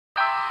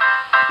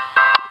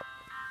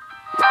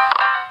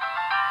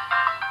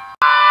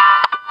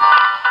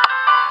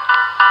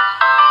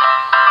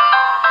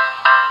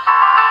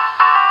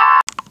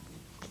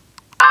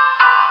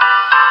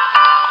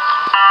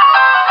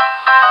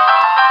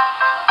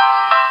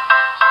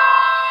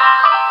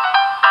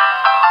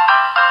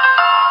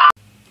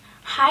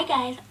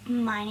guys,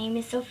 my name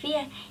is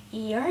Sophia,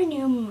 your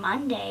new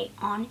Monday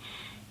on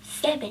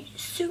 7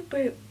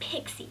 Super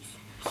Pixies.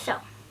 So,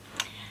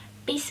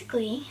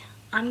 basically,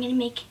 I'm going to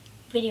make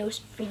videos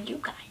for you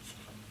guys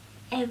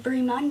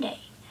every Monday.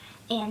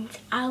 And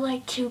I'd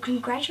like to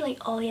congratulate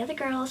all the other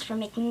girls for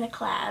making the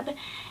collab,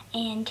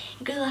 and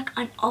good luck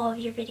on all of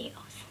your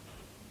videos.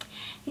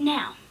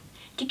 Now,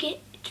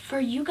 for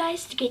you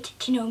guys to get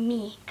to know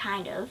me,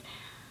 kind of,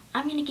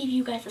 I'm going to give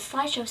you guys a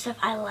slideshow of stuff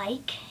I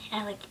like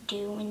to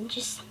do, and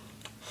just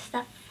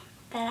stuff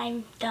that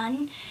I've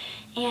done,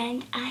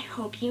 and I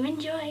hope you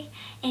enjoy.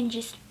 And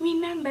just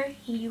remember,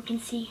 you can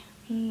see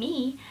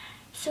me,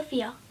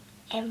 Sophia,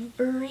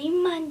 every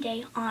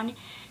Monday on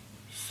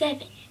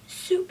 7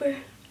 Super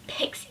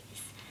Pixies.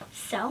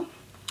 So,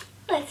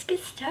 let's get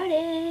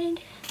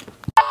started.